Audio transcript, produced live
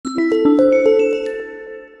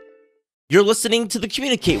You're listening to the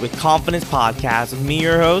Communicate with Confidence podcast with me,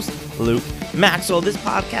 your host, Luke Maxwell. This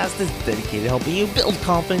podcast is dedicated to helping you build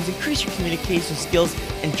confidence, increase your communication skills,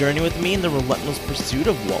 and journey with me in the relentless pursuit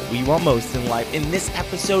of what we want most in life. In this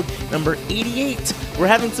episode, number 88, we're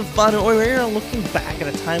having some fun, and we're looking back at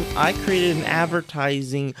a time I created an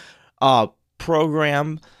advertising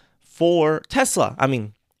program for Tesla.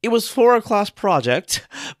 It was for a class project,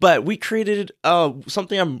 but we created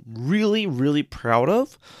something I'm really, really proud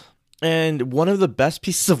of. And one of the best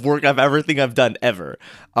pieces of work I've done ever.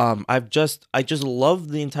 I just love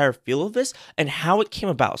the entire feel of this and how it came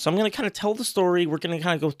about. So I'm going to kind of tell the story. We're going to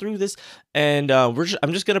kind of go through this, and I'm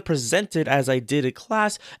just going to present it as I did at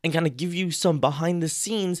class and kind of give you some behind the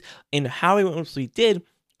scenes in how it actually did.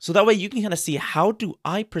 So that way you can kind of see, how do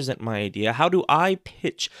I present my idea? How do I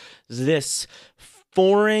pitch this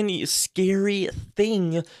foreign, scary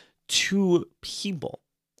thing to people?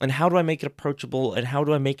 And how do I make it approachable, and how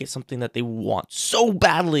do I make it something that they want so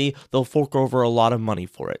badly they'll fork over a lot of money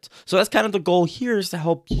for it? So that's kind of the goal here, is to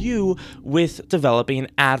help you with developing an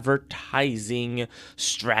advertising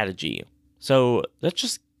strategy. So let's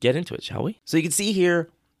just get into it, shall we? So you can see here,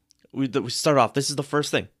 we start off. This is the first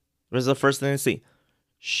thing. This is the first thing to see.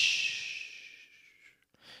 Shh.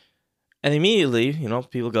 And immediately,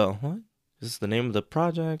 people go, what? This is the name of the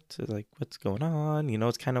project, like, what's going on?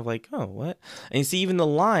 It's kind of like, oh, what? And you see even the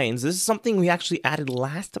lines. This is something we actually added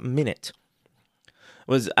last minute.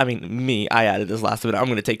 I added this last minute. I'm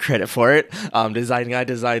going to take credit for it. I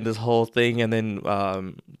designed this whole thing, and then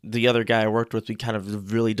the other guy I worked with, we kind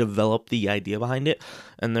of really developed the idea behind it.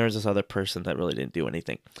 And there's this other person that really didn't do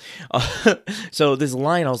anything. So this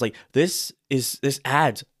line, I was like, this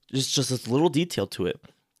adds just this little detail to it.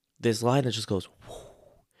 This line that just goes, whoo.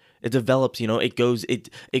 It develops,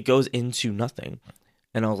 it goes into nothing.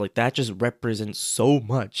 And I was like, that just represents so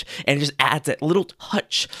much. And it just adds that little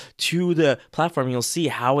touch to the platform. You'll see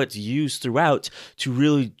how it's used throughout to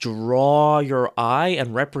really draw your eye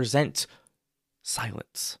and represent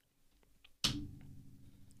silence.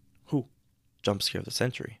 Who? Jump scare of the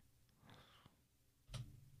century.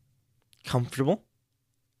 Comfortable?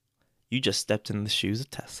 You just stepped in the shoes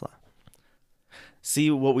of Tesla.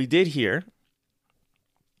 See, what we did here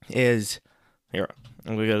is, here,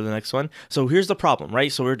 I'm going to go to the next one. So here's the problem,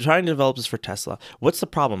 right? So we're trying to develop this for Tesla. What's the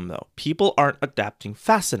problem, though? People aren't adapting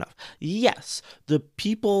fast enough. Yes, the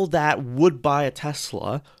people that would buy a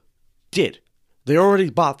Tesla did. They already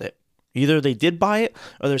bought it. Either they did buy it,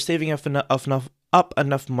 or they're saving up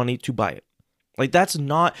enough money to buy it. Like,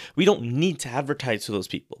 we don't need to advertise to those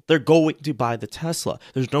people. They're going to buy the Tesla.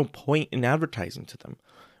 There's no point in advertising to them.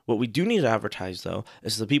 What we do need to advertise, though,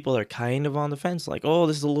 is the people that are kind of on the fence, like, oh,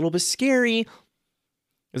 this is a little bit scary.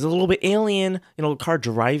 It's a little bit alien. A car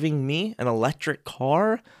driving me, an electric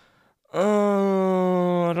car.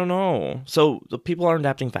 I don't know. So the people aren't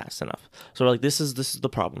adapting fast enough. So we're like, this is the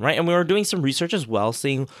problem, right? And we were doing some research as well,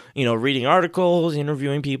 seeing, reading articles,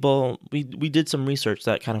 interviewing people. We did some research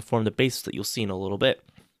that kind of formed the basis that you'll see in a little bit.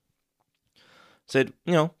 Said,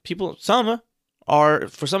 people,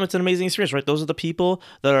 for some, it's an amazing experience, right? Those are the people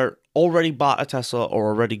that are already bought a Tesla or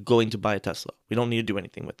already going to buy a Tesla. We don't need to do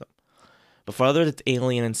anything with them. But for others, it's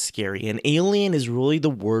alien and scary. And alien is really the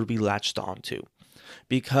word we latched onto.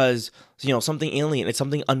 Because, something alien, it's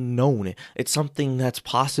something unknown. It's something that's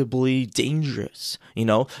possibly dangerous.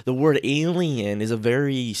 The word alien is a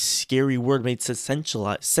very scary word made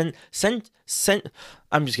sensationalized.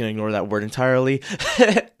 I'm just going to ignore that word entirely.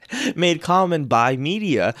 Made common by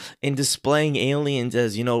media in displaying aliens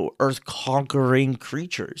as, earth-conquering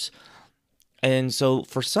creatures. And so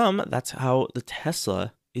for some, that's how the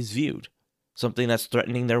Tesla is viewed. Something that's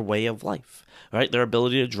threatening their way of life, right? Their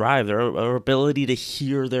ability to drive, their ability to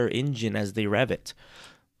hear their engine as they rev it.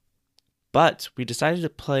 But we decided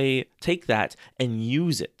to take that and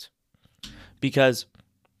use it. Because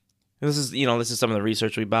this is some of the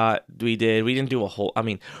research we did. We didn't do a whole,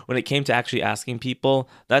 when it came to actually asking people,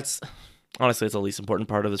 it's the least important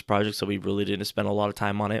part of this project, so we really didn't spend a lot of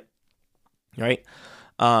time on it, right?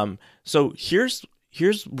 So here's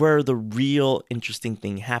where the real interesting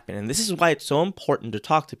thing happened, and this is why it's so important to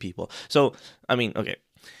talk to people. So, okay.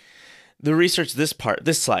 The research, this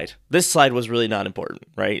slide was really not important,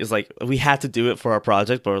 right? It's like, we had to do it for our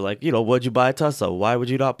project, but we're like, would you buy a Tesla? Why would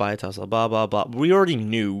you not buy a Tesla? Blah, blah, blah. We already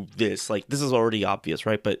knew this. Like, this is already obvious,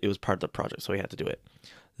 right? But it was part of the project, so we had to do it.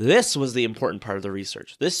 This was the important part of the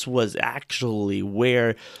research. This was actually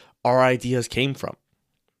where our ideas came from.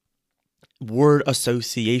 word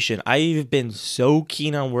association. I've been so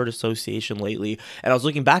keen on word association lately, and I was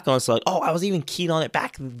looking back on it, so like, oh, I was even keen on it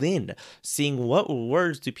back then, seeing what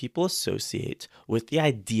words do people associate with the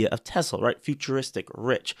idea of Tesla, right? Futuristic,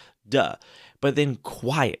 rich, duh. But then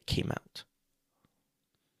quiet came out.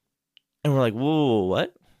 And we're like, whoa,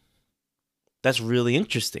 what? That's really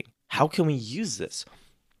interesting. How can we use this?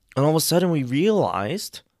 And all of a sudden we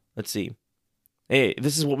realized, let's see. Hey,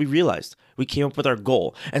 this is what we realized. We came up with our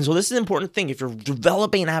goal. And so this is an important thing. If you're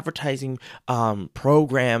developing an advertising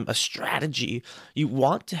program, a strategy, you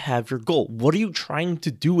want to have your goal. What are you trying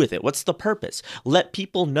to do with it? What's the purpose? Let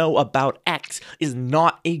people know about X is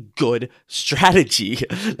not a good strategy.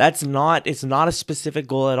 It's not a specific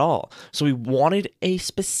goal at all. So we wanted a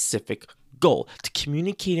specific goal to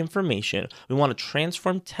communicate information. We want to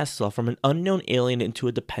transform Tesla from an unknown alien into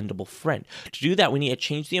a dependable friend. To do that, we need to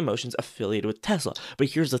change the emotions affiliated with Tesla. But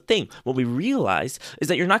here's the thing. What we realized is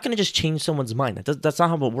that you're not going to just change someone's mind. That's not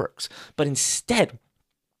how it works. But instead,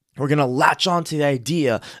 we're going to latch on to the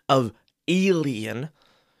idea of alien,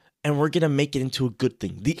 and we're going to make it into a good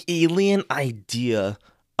thing. The alien idea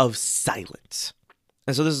of silence.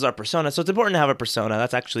 And so this is our persona. So it's important to have a persona.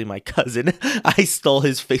 That's actually my cousin. I stole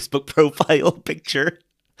his Facebook profile picture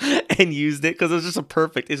and used it because it's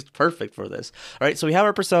perfect for this. All right. So we have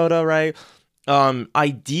our persona, right?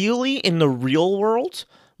 Ideally in the real world,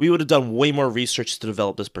 we would have done way more research to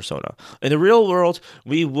develop this persona. In the real world,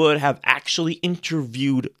 we would have actually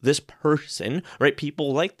interviewed this person, right?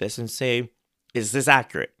 People like this and say, is this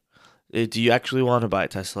accurate? Do you actually want to buy a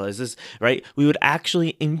Tesla? Is this right? We would actually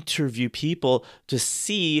interview people to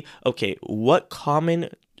see, okay, what common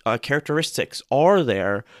characteristics are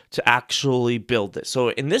there to actually build this. So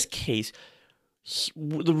in this case,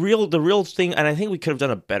 the real thing, and I think we could have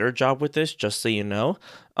done a better job with this, just so you know.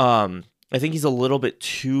 I think he's a little bit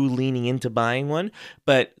too leaning into buying one,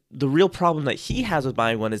 but the real problem that he has with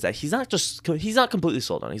buying one is that he's not completely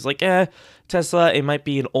sold on it. He's like, Tesla, it might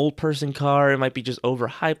be an old person car. It might be just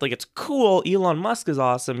overhyped. Like, it's cool. Elon Musk is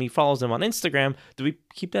awesome. He follows him on Instagram. Did we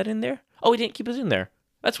keep that in there? Oh, we didn't keep it in there.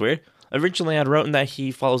 That's weird. Originally, I'd written that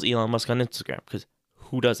he follows Elon Musk on Instagram, because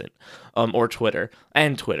who doesn't? Or Twitter,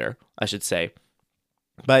 I should say.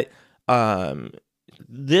 But,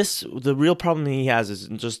 the real problem he has is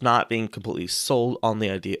just not being completely sold on the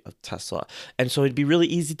idea of Tesla. And so it'd be really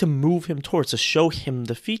easy to move him towards, to show him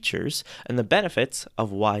the features and the benefits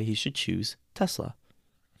of why he should choose Tesla.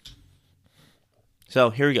 So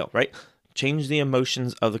here we go, right? Change the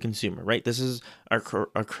emotions of the consumer, right? This is our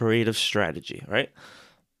creative strategy, right?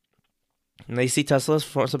 And they see Tesla as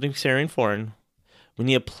something scary and foreign. We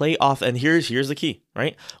need to play off, and here's the key,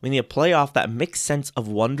 right? We need to play off that mixed sense of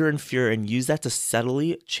wonder and fear and use that to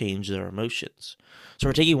subtly change their emotions. So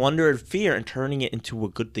we're taking wonder and fear and turning it into a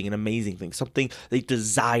good thing, an amazing thing, something they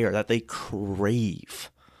desire, that they crave.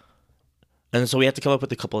 And so we have to come up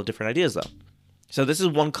with a couple of different ideas, though. So this is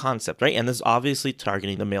one concept, right? And this is obviously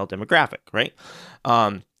targeting the male demographic, right?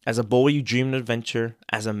 As a boy, you dream an adventure.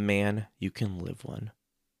 As a man, you can live one.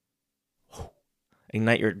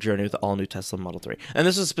 Ignite your journey with the all-new Tesla Model 3. And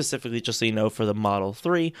this is specifically, just so you know, for the Model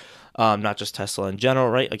 3, not just Tesla in general,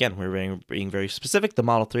 right? Again, we're being very specific. The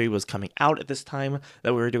Model 3 was coming out at this time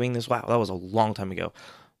that we were doing this. Wow, that was a long time ago.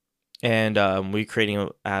 And we're creating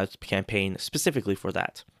an ad campaign specifically for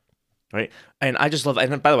that, right? And I just love,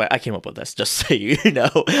 and by the way, I came up with this, just so you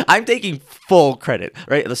know. I'm taking full credit,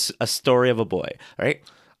 right? A story of a boy, right?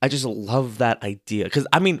 I just love that idea. Because,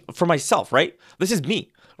 I mean, for myself, right? This is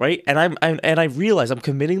me. Right, and I realize I'm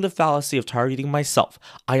committing the fallacy of targeting myself.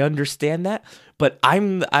 I understand that, but I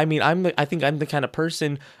think I'm the kind of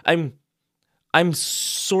person. I'm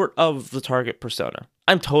sort of the target persona.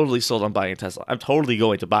 I'm totally sold on buying a Tesla. I'm totally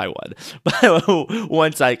going to buy one, but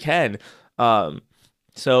once I can.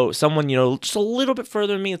 So someone, just a little bit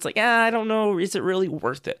further than me, it's like, I don't know, is it really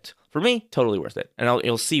worth it? For me, totally worth it, and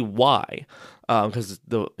you'll see why, because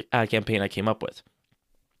the ad campaign I came up with.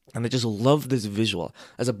 And I just love this visual.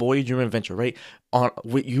 As a boy, you dream of adventure, right?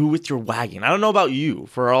 With your wagon. I don't know about you,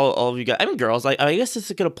 for all of you guys. I mean, girls, I guess this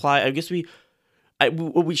could apply. I guess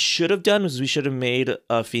what we should have done was we should have made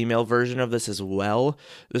a female version of this as well.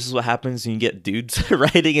 This is what happens when you get dudes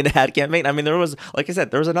writing an ad campaign. I mean, there was, like I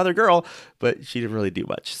said, there was another girl, but she didn't really do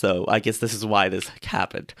much. So I guess this is why this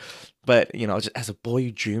happened. But, just as a boy,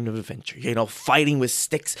 you dreamed of adventure, fighting with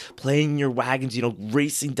sticks, playing in your wagons,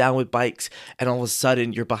 racing down with bikes. And all of a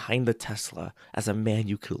sudden, you're behind the Tesla. As a man,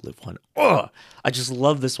 you could live one. Ugh! I just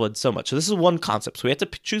love this one so much. So this is one concept. So we have to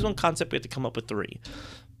choose one concept. We have to come up with 3.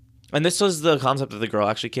 And this was the concept that the girl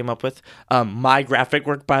actually came up with. My graphic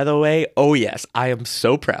work, by the way, oh yes, I am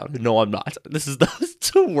so proud. No, I'm not. This is It's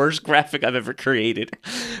the worst graphic I've ever created.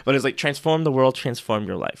 But it's like transform the world, transform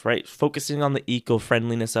your life, right? Focusing on the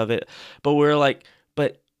eco-friendliness of it. But we're like,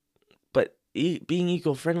 being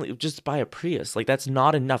eco-friendly, just buy a Prius. Like, that's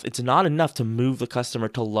not enough. It's not enough to move the customer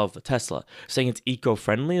to love the Tesla. Saying it's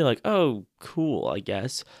eco-friendly, like, oh, cool, I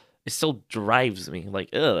guess. It still drives me. Like,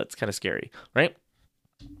 ugh, that's kind of scary, right?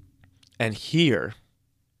 And here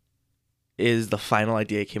is the final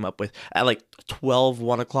idea I came up with at like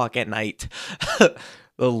 1 o'clock at night.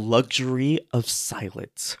 The luxury of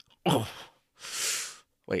silence. Oh.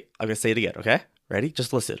 Wait, I'm going to say it again, okay? Ready?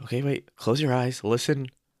 Just listen. Okay, wait. Close your eyes. Listen.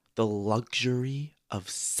 The luxury of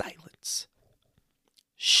silence.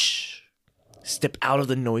 Shh. Step out of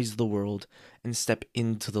the noise of the world and step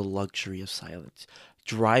into the luxury of silence.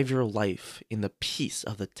 Drive your life in the peace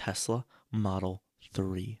of the Tesla Model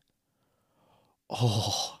 3.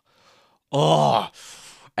 Oh,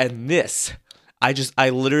 and this, I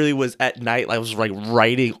literally was at night, I was like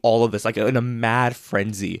writing all of this, like in a mad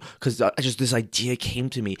frenzy, because this idea came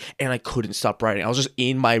to me, and I couldn't stop writing. I was just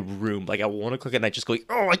in my room, like at 1 o'clock at night, just going,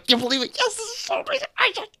 oh, I can't believe it, yes, this is so amazing,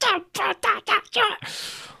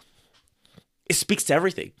 it speaks to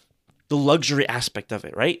everything. The luxury aspect of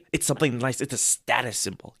it, right? It's something nice, it's a status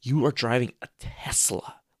symbol. You are driving a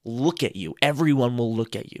Tesla. Look at you. Everyone will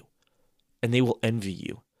look at you, and they will envy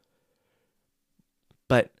you.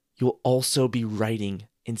 But you'll also be writing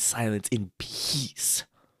in silence, in peace.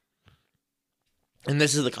 And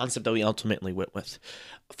this is the concept that we ultimately went with.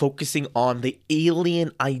 Focusing on the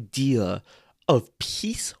alien idea of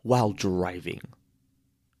peace while driving.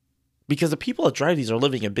 Because the people that drive these are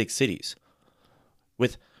living in big cities.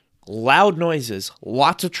 With loud noises,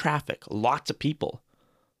 lots of traffic, lots of people.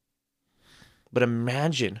 But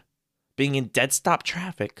imagine being in dead stop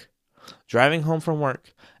traffic, driving home from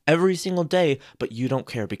work every single day, but you don't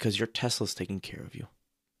care because your Tesla's taking care of you.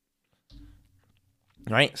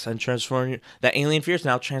 Right? So that alien fear is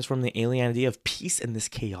now transforming the alien idea of peace in this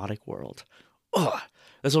chaotic world. Ugh.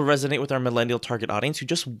 This will resonate with our millennial target audience who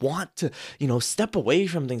just want to, step away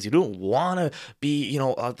from things. You don't want to be,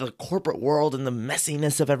 the corporate world and the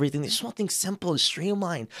messiness of everything. They just want things simple and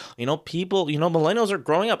streamlined. People, millennials are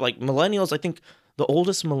growing up. Like millennials, I think the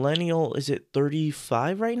oldest millennial, is it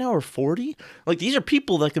 35 right now or 40? Like these are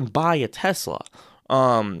people that can buy a Tesla.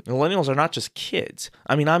 Millennials are not just kids.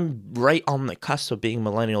 I mean, I'm right on the cusp of being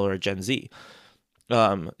millennial or a Gen Z.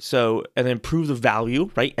 And improve the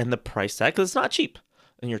value, right? And the price tag, because it's not cheap.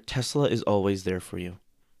 And your Tesla is always there for you.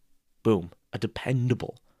 Boom. A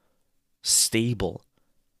dependable, stable,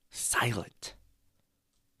 silent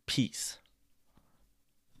peace.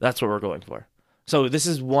 That's what we're going for. So this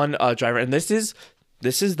is one driver, and this is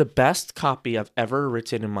the best copy I've ever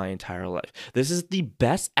written in my entire life. This is the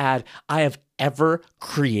best ad I have ever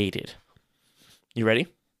created. You ready?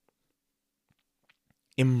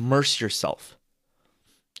 Immerse yourself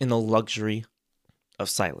in the luxury of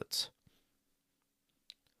silence.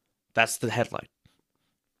 That's the headline.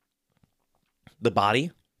 The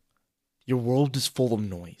body, your world is full of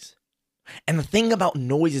noise. And the thing about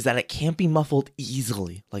noise is that it can't be muffled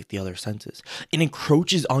easily like the other senses. It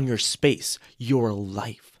encroaches on your space, your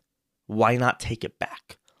life. Why not take it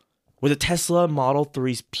back? With a Tesla Model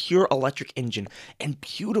 3's pure electric engine and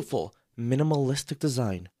beautiful minimalistic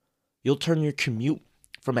design, you'll turn your commute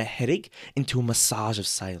from a headache into a massage of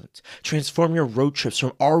silence. Transform your road trips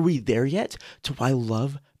from "Are we there yet?" to "I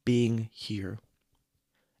love being here."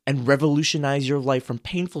 And revolutionize your life from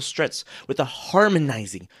painful stress with a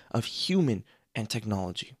harmonizing of human and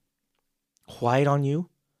technology. Quiet on you,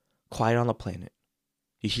 quiet on the planet.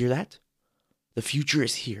 You hear that? The future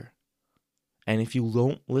is here. And if you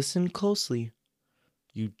don't listen closely,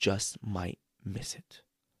 you just might miss it.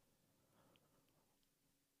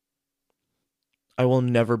 I will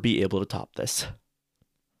never be able to top this.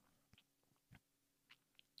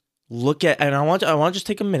 And I want to just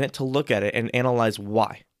take a minute to look at it and analyze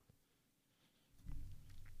why.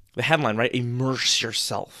 The headline, right? Immerse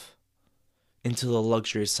yourself into the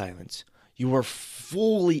luxury of silence. You are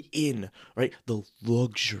fully in, right? The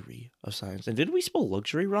luxury of silence. And did we spell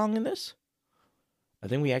luxury wrong in this? I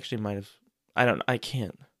think we actually might have. I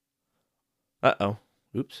can't. Uh-oh.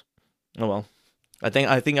 Oops. Oh well. I think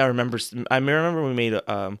I remember we made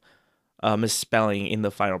a misspelling in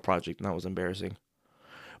the final project, and that was embarrassing.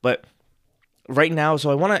 But right now,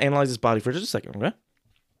 so I want to analyze this body for just a second, okay?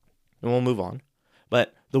 And we'll move on.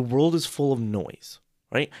 But the world is full of noise,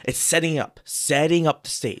 right? It's setting up the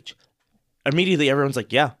stage. Immediately, everyone's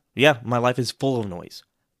like, yeah, my life is full of noise.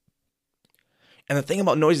 And the thing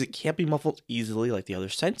about noise, it can't be muffled easily like the other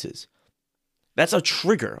senses. That's a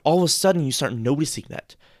trigger. All of a sudden, you start noticing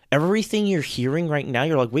that. Everything you're hearing right now,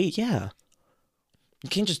 you're like, wait, yeah. You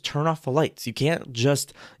can't just turn off the lights. You can't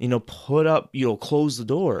just, put up, close the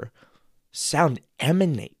door. Sound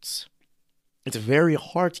emanates. It's very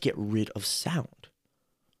hard to get rid of sound.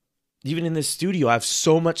 Even in this studio, I have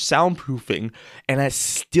so much soundproofing and I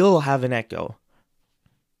still have an echo.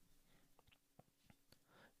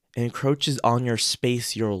 It encroaches on your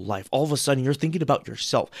space, your life. All of a sudden, you're thinking about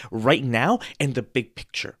yourself right now and the big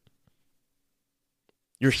picture.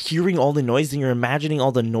 You're hearing all the noise and you're imagining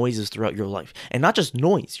all the noises throughout your life. And not just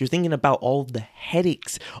noise, you're thinking about all of the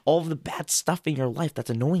headaches, all of the bad stuff in your life that's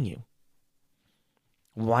annoying you.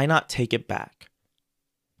 Why not take it back?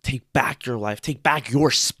 Take back your life. Take back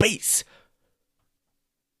your space.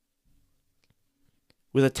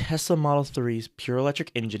 With a Tesla Model 3's pure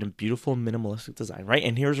electric engine and beautiful minimalistic design, right?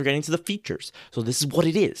 And here's we're getting to the features. So this is what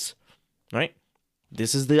it is, right?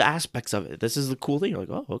 This is the aspects of it. This is the cool thing. You're like,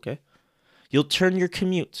 oh, okay. You'll turn your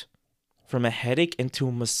commute from a headache into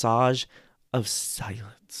a massage of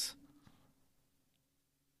silence.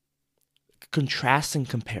 Contrast and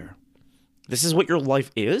compare. This is what your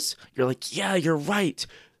life is. You're like, yeah, you're right.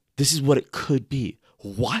 This is what it could be.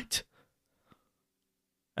 What?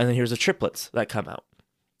 And then here's the triplets that come out.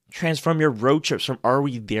 Transform your road trips from "Are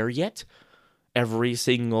we there yet?" Every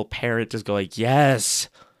single parent is going, yes,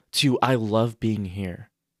 to "I love being here."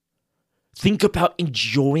 Think about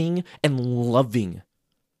enjoying and loving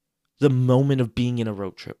the moment of being in a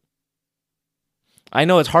road trip. I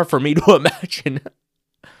know it's hard for me to imagine.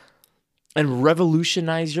 And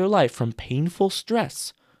revolutionize your life from painful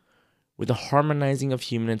stress with the harmonizing of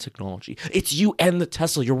human and technology. It's you and the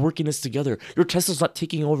Tesla. You're working this together. Your Tesla's not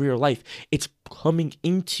taking over your life. It's coming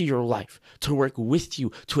into your life to work with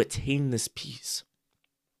you to attain this peace.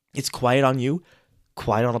 It's quiet on you,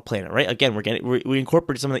 quiet on the planet, right? Again, we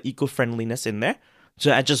incorporated some of the eco-friendliness in there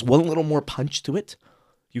to add just one little more punch to it.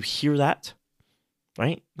 You hear that,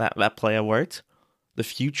 right? That play of words. The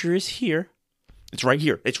future is here. It's right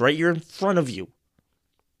here. It's right here in front of you.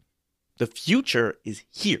 The future is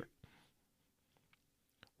here.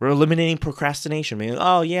 We're eliminating procrastination. Meaning,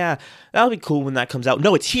 oh yeah, that'll be cool when that comes out.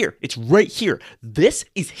 No, it's here. It's right here. This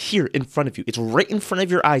is here in front of you. It's right in front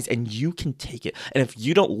of your eyes and you can take it. And if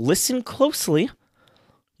you don't listen closely,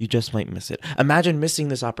 you just might miss it. Imagine missing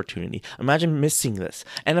this opportunity. Imagine missing this.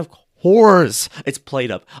 And of course, it's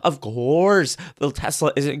played up. Of course, the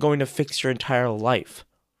Tesla isn't going to fix your entire life.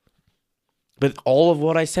 But all of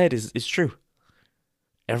what I said is true.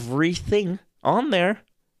 Everything on there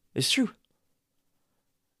is true.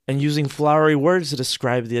 And using flowery words to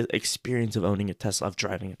describe the experience of owning a Tesla, of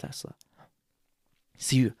driving a Tesla.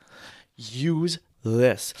 So use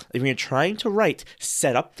this. If you're trying to write,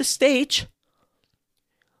 set up the stage,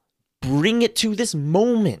 bring it to this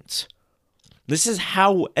moment. This is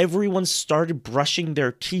how everyone started brushing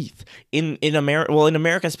their teeth in America. Well, in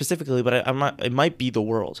America specifically, but it might be the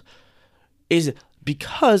world. Is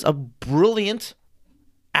because a brilliant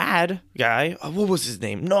ad guy, what was his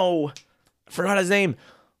name? No, I forgot his name.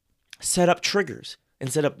 Set up triggers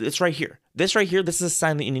and set up this right here. This right here, this is a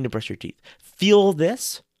sign that you need to brush your teeth. Feel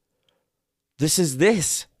this.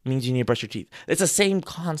 This means you need to brush your teeth. It's the same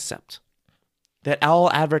concept that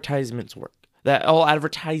all advertisements work. That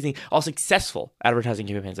all successful advertising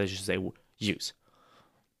campaigns, I should say, use.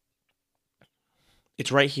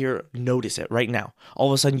 It's right here. Notice it right now. All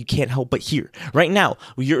of a sudden, you can't help but hear. Right now,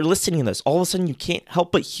 you're listening to this. All of a sudden, you can't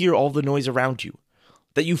help but hear all the noise around you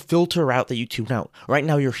that you filter out, that you tune out. Right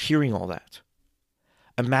now, you're hearing all that.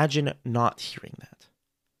 Imagine not hearing that.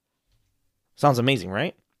 Sounds amazing,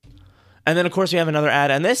 right? And then, of course, we have another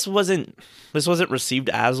ad, and this wasn't received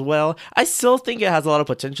as well. I still think it has a lot of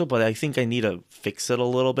potential, but I think I need to fix it a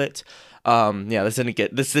little bit.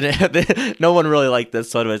 This didn't no one really liked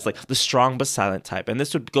this one. It's like the strong but silent type, and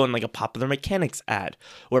this would go in like a Popular Mechanics ad,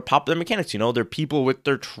 where Popular Mechanics, they're people with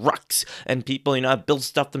their trucks and people, build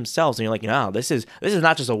stuff themselves, and you're like, this is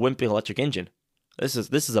not just a wimpy electric engine. This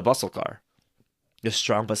is a muscle car. The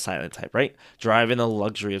strong but silent type, right? Driving the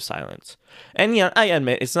luxury of silence. And I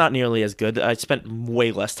admit it's not nearly as good. I spent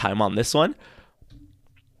way less time on this one.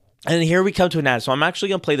 And here we come to an ad. So I'm actually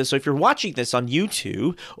going to play this. So if you're watching this on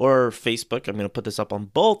YouTube or Facebook, I'm going to put this up on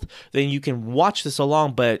both, then you can watch this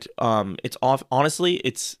along. But it's off. Honestly,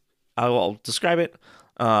 I'll describe it.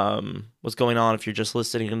 What's going on if you're just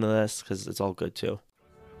listening to this, because it's all good too.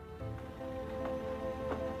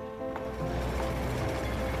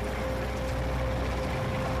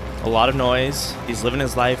 A lot of noise. He's living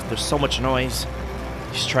his life. There's so much noise.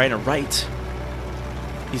 He's trying to write.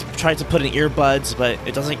 He's trying to put in earbuds, but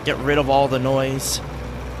it doesn't get rid of all the noise.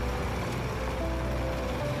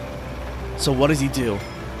 So what does he do?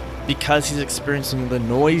 Because he's experiencing the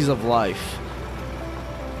noise of life,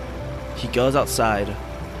 He goes outside.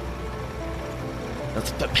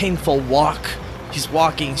 That's the painful walk. He's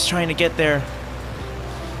walking. He's trying to get there.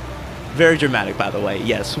 Very dramatic, by the way.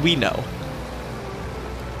 Yes, we know.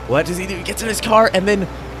 What does he do? He gets in his car and then...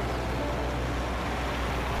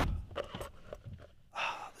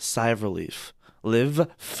 sigh of relief. Live,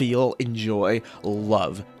 feel, enjoy,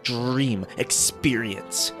 love, dream,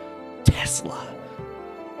 experience. Tesla.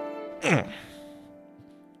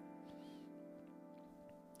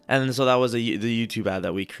 And so that was the YouTube ad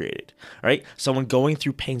that we created, right? Someone going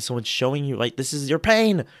through pain, someone showing you, like, this is your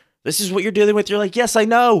pain. This is what you're dealing with. You're like, yes, I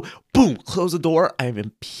know. Boom, close the door. I'm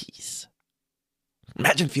in peace.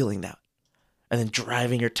 Imagine feeling that. And then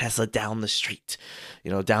driving your Tesla down the street,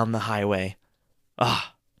 down the highway.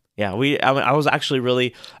 Yeah, I was actually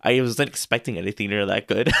really, I wasn't expecting anything near that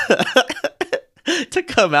good to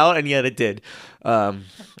come out, and yet it did. And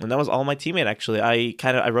that was all my teammate, actually.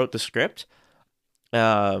 I wrote the script.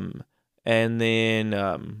 And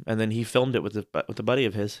then he filmed it with a buddy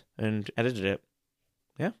of his and edited it.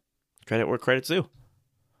 Yeah, credit where credit's due.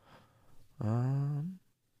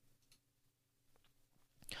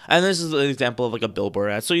 And this is an example of like a billboard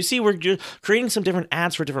ad. So you see, we're just creating some different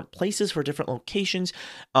ads for different places, for different locations.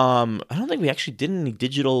 I don't think we actually did any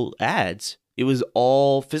digital ads. It was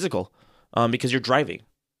all physical, because you're driving.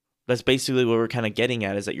 That's basically what we're kind of getting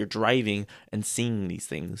at, is that you're driving and seeing these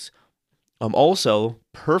things. Also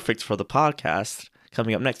perfect for the podcast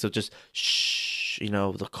coming up next. So just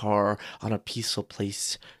the car on a peaceful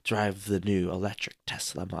place, drive the new electric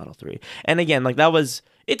Tesla Model 3. And again, like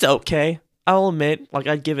it's okay. I'll admit, like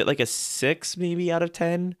I'd give it like a 6 maybe out of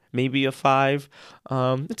 10, maybe a 5.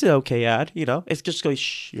 It's an okay ad, It's just going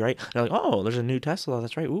right. And like, oh, there's a new Tesla.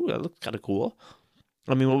 That's right. Ooh, that looks kind of cool.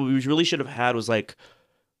 I mean, what we really should have had was like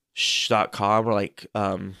shh.com or like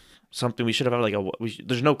something. We should have had like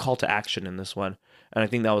there's no call to action in this one. And I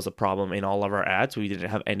think that was the problem in all of our ads. We didn't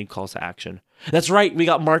have any calls to action. That's right. We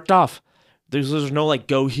got marked off. There's no like,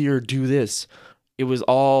 go here, do this. It was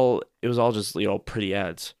all just, pretty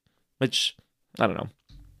ads, which I don't know.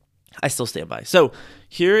 I still stand by. So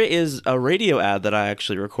here is a radio ad that I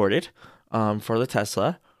actually recorded for the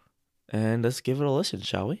Tesla. And let's give it a listen,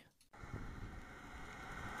 shall we?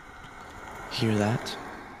 Hear that?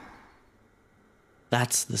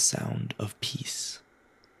 That's the sound of peace.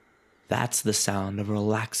 That's the sound of a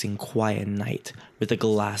relaxing, quiet night with a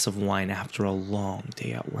glass of wine after a long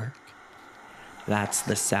day at work. That's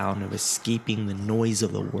the sound of escaping the noise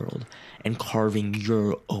of the world and carving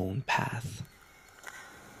your own path.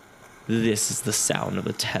 This is the sound of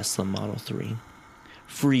a Tesla Model 3.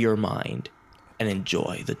 Free your mind and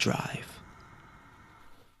enjoy the drive.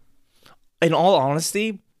 In all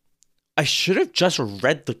honesty, I should have just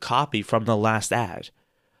read the copy from the last ad.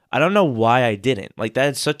 I don't know why I didn't. Like, that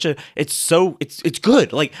is it's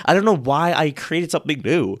good. Like, I don't know why I created something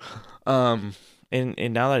new. And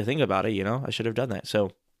now that I think about it, I should have done that.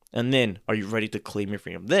 So, and then, are you ready to claim your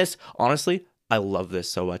freedom? This, honestly, I love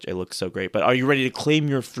this so much. It looks so great. But are you ready to claim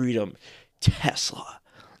your freedom? Tesla.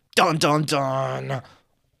 Dun, dun, dun.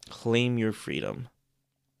 Claim your freedom.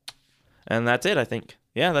 And that's it, I think.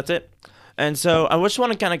 Yeah, that's it. And so I just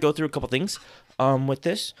want to kind of go through a couple things with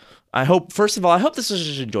this. First of all, I hope this was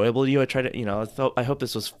just enjoyable to you. I tried to, I hope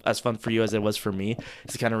this was as fun for you as it was for me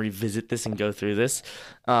to kind of revisit this and go through this.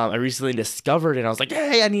 I recently discovered it, and I was like,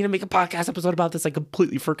 hey, I need to make a podcast episode about this. I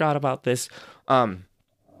completely forgot about this. When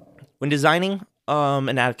designing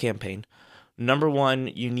an ad campaign, number one,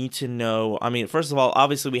 you need to know, first of all,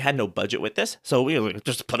 obviously we had no budget with this. So we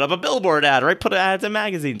just put up a billboard ad, right? Put ads in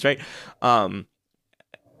magazines, right?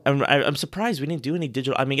 I'm surprised we didn't do any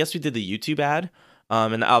digital. I guess we did the YouTube ad.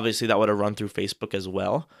 And obviously that would have run through Facebook as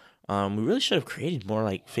well. We really should have created more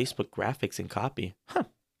like Facebook graphics and copy. Huh.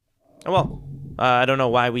 Oh, well, I don't know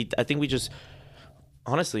why I think we just,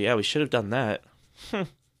 honestly, yeah, we should have done that.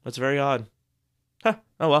 That's very odd. Huh.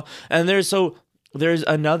 Oh, well. And there's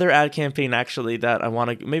another ad campaign actually that I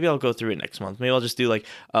want to, maybe I'll go through it next month. Maybe I'll just do like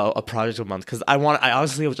a project a month, because I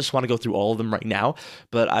honestly just want to go through all of them right now,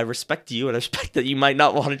 but I respect you and I respect that you might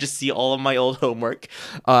not want to just see all of my old homework.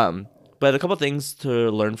 But a couple things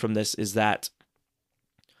to learn from this is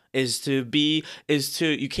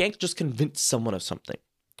you can't just convince someone of something.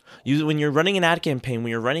 When you're running an ad campaign,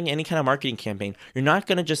 when you're running any kind of marketing campaign, you're not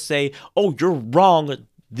going to just say, oh, you're wrong,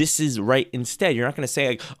 this is right instead. You're not going to say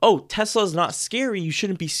like, oh, Tesla's not scary, you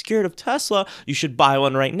shouldn't be scared of Tesla, you should buy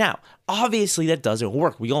one right now. Obviously, that doesn't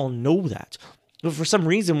work. We all know that. But for some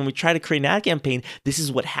reason, when we try to create an ad campaign, this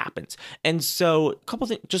is what happens. And so a couple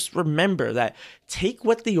things, just remember that take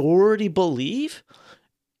what they already believe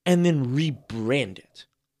and then rebrand it.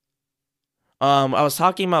 I was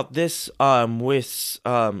talking about this with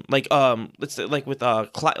let's say like with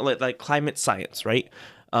like climate science, right?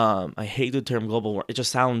 I hate the term global warming. It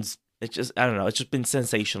just sounds, I don't know, it's just been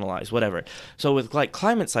sensationalized, whatever. So with like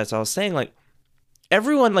climate science, I was saying like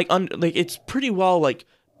everyone like like it's pretty well like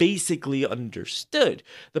basically understood.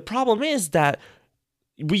 The problem is that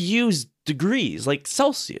we use degrees like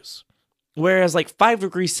Celsius. Whereas like 5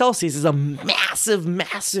 degrees Celsius is a massive,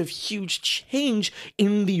 massive, huge change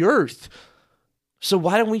in the earth. So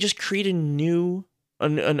why don't we just create a new,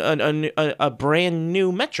 a brand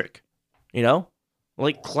new metric, you know,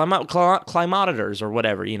 like climators or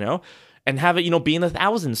whatever, you know, and have it, you know, be in the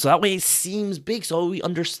thousands. So that way it seems big, so we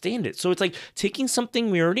understand it. So it's like taking something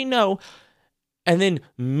we already know and then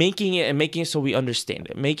making it so we understand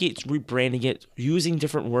it. Make it, rebranding it, using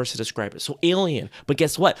different words to describe it. So alien, but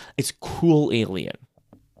guess what? It's cool alien.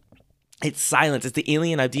 It's silence. It's the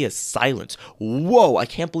alien idea. Silence. Whoa! I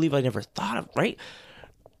can't believe I never thought of, right?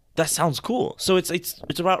 That sounds cool. So it's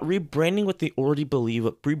about rebranding what they already believe,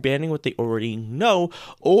 rebranding what they already know,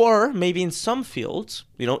 or maybe in some fields,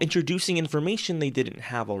 you know, introducing information they didn't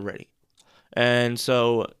have already. And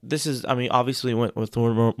so this is, I mean, obviously went with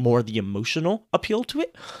more the emotional appeal to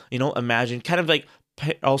it. You know, imagine kind of like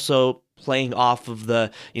also playing off of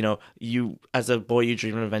the, you know, you as a boy, you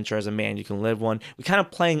dream of an adventure, as a man, you can live one. We kind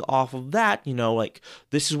of playing off of that, you know, like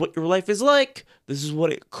this is what your life is like. This is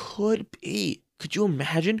what it could be. Could you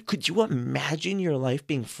imagine? Could you imagine your life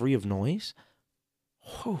being free of noise?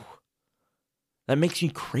 Whew. That makes me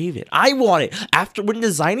crave it. I want it. After when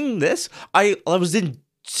designing this, I was in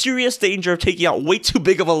serious danger of taking out way too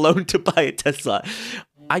big of a loan to buy a Tesla.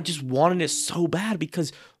 I just wanted it so bad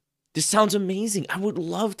because this sounds amazing. I would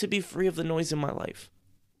love to be free of the noise in my life.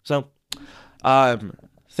 So,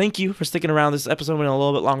 thank you for sticking around. This episode went a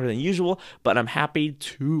little bit longer than usual, but I'm happy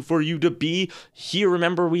for you to be here.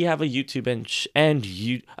 Remember, we have a YouTube we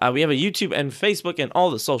have a YouTube and Facebook and all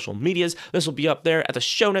the social medias. This will be up there at the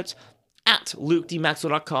show notes at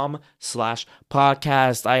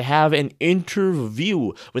lukedmaxwell.com/podcast. I have an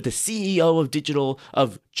interview with the CEO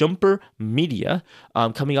of Jumper Media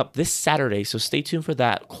coming up this Saturday, so stay tuned for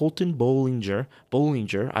that. Colton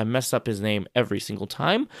Bollinger. I mess up his name every single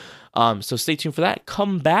time. So stay tuned for that.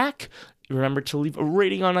 Come back. Remember to leave a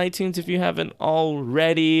rating on iTunes if you haven't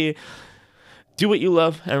already. Do what you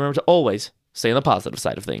love, and remember to always stay on the positive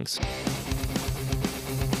side of things.